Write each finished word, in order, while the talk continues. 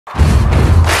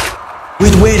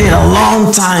We've waited a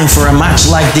long time for a match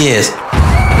like this.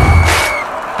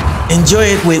 Enjoy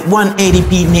it with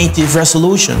 180p native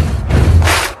resolution.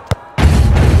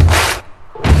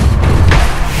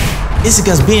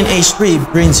 EZCast Beam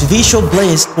H3 brings visual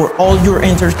blaze for all your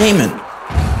entertainment.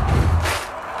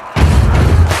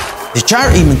 The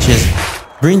chart images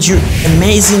brings you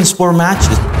amazing sport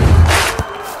matches.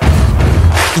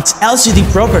 Its LCD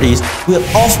properties will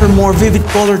offer more vivid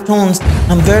color tones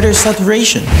and better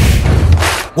saturation.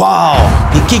 Wow!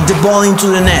 You kick the ball into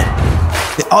the net.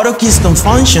 The auto keystone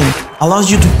function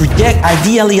allows you to project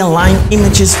ideally aligned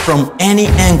images from any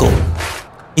angle.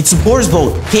 It supports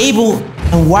both cable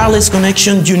and wireless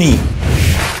connection you need.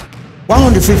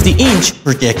 150-inch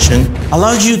projection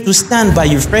allows you to stand by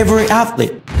your favorite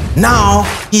athlete. Now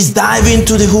he's diving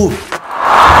to the hoop.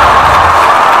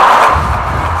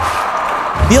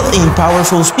 Built-in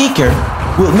powerful speaker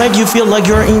will make you feel like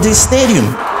you're in the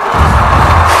stadium.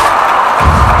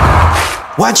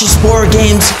 Watch sport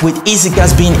games with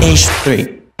EZCast Beam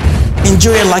H3.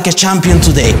 Enjoy it like a champion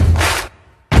today.